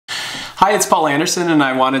Hi, it's Paul Anderson, and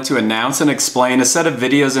I wanted to announce and explain a set of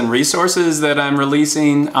videos and resources that I'm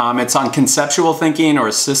releasing. It's on conceptual thinking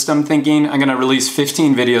or system thinking. I'm going to release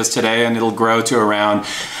 15 videos today, and it'll grow to around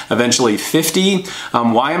eventually 50.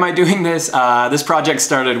 Why am I doing this? This project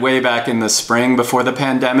started way back in the spring before the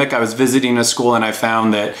pandemic. I was visiting a school and I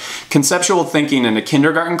found that conceptual thinking in a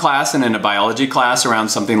kindergarten class and in a biology class around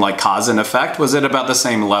something like cause and effect was at about the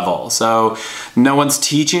same level. So no one's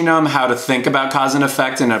teaching them how to think about cause and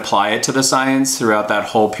effect and apply it to the science throughout that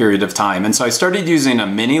whole period of time. And so I started using a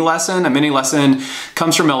mini lesson. A mini lesson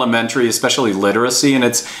comes from elementary, especially literacy, and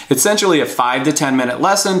it's essentially a 5 to 10 minute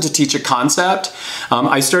lesson to teach a concept.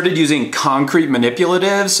 I started using concrete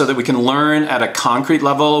manipulatives so that we can learn at a concrete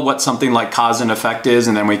level what something like cause and effect is,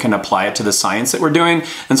 and then we can apply it to the science that we're doing.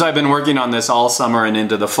 And so I've been working on this all summer and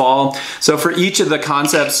into the fall. So for each of the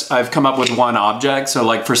concepts, I've come up with one object. So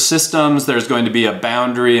like for systems, there's going to be a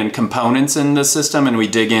boundary and components in the system, and we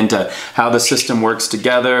dig into how the system works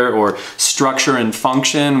together, or structure and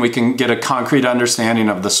function. We can get a concrete understanding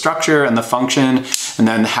of the structure and the function, and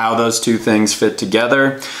then how those two things fit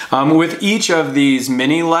together. With each of these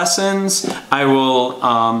mini lessons, I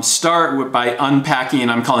will start by unpacking,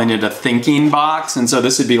 I'm calling it a thinking box. And so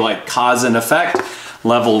this would be like cause and effect,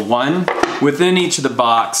 level 1. Within each of the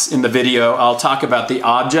box in the video, I'll talk about the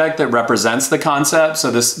object that represents the concept. So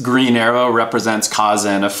this green arrow represents cause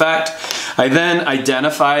and effect. I then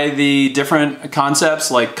identify the different concepts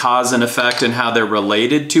like cause and effect and how they're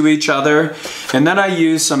related to each other. And then I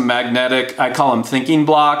use some magnetic, I call them thinking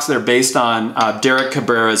blocks. They're based on Derek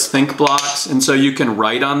Cabrera's think blocks. And so you can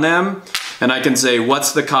write on them. And I can say,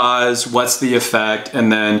 what's the cause, what's the effect,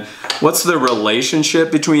 and then what's the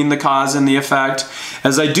relationship between the cause and the effect.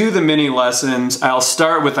 As I do the mini lessons, I'll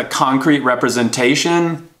start with a concrete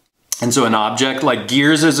representation. And so an object like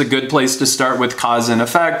gears is a good place to start with cause and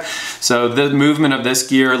effect. So the movement of this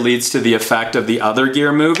gear leads to the effect of the other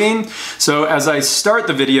gear moving. So as I start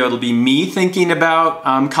the video, it'll be me thinking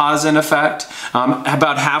about cause and effect.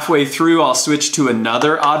 About halfway through, I'll switch to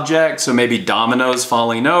another object. So maybe dominoes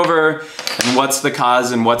falling over, and what's the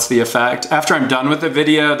cause and what's the effect. After I'm done with the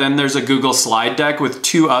video, then there's a Google slide deck with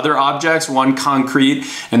 2 other objects, one concrete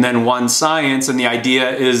and then one science. And the idea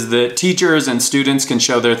is that teachers and students can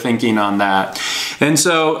show their thinking on that. And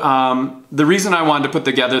so the reason I wanted to put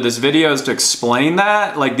together this video is to explain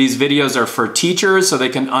that. Like, these videos are for teachers so they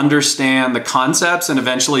can understand the concepts and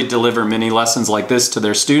eventually deliver mini lessons like this to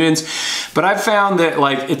their students. But I've found that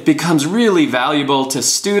it becomes really valuable to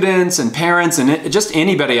students and parents and just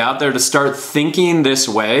anybody out there to start thinking this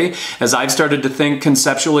way. As I've started to think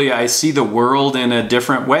conceptually, I see the world in a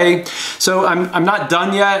different way. So I'm not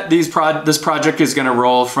done yet. This project is going to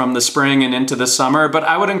roll from the spring and into the summer, but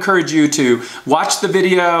I would encourage you to watch the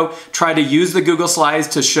video, try to use the Google Slides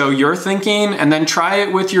to show your thinking, and then try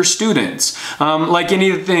it with your students. Like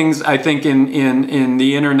any of the things I think in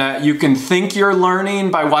the internet, you can think you're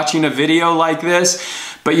learning by watching a video like this,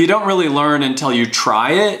 but you don't really learn until you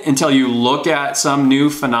try it, until you look at some new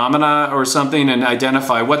phenomena or something and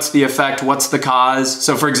identify what's the effect, what's the cause.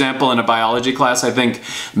 So for example, in a biology class, I think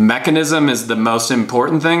mechanism is the most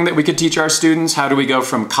important thing that we could teach our students. How do we go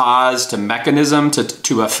from cause to mechanism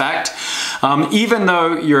to effect? Even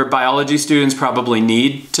though your biology students probably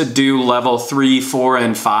need to do level 3, 4,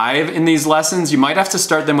 and 5 in these lessons, you might have to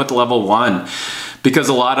start them with level 1. Because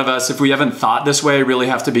a lot of us, if we haven't thought this way, really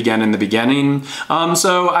have to begin in the beginning.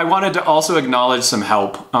 So I wanted to also acknowledge some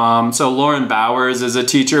help. So Lauren Bowers is a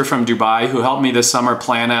teacher from Dubai who helped me this summer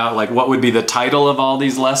plan out what would be the title of all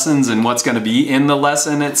these lessons and what's going to be in the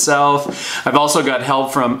lesson itself. I've also got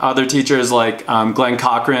help from other teachers like Glenn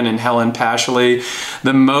Cochran and Helen Pashley.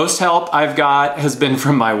 The most help I've got has been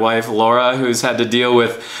from my wife, Laura, who's had to deal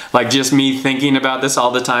with just me thinking about this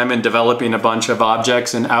all the time and developing a bunch of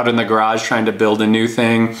objects and out in the garage trying to build a new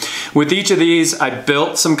thing. With each of these, I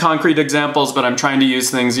built some concrete examples, but I'm trying to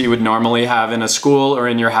use things that you would normally have in a school or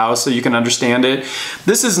in your house so you can understand it.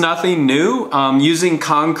 This is nothing new. Using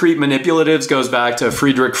concrete manipulatives goes back to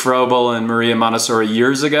Friedrich Froebel and Maria Montessori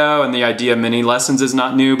years ago, and the idea of mini lessons is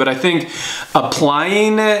not new, but I think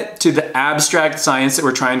applying it to the abstract science that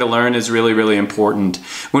we're trying to learn is really, really important.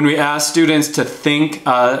 When we ask students to think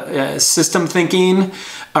system thinking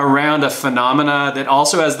around a phenomena that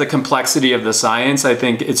also has the complexity of the science, I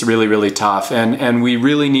think it's really, really tough. And we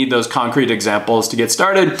really need those concrete examples to get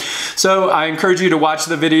started. So I encourage you to watch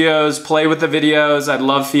the videos, play with the videos. I'd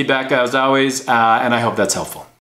love feedback as always, and I hope that's helpful.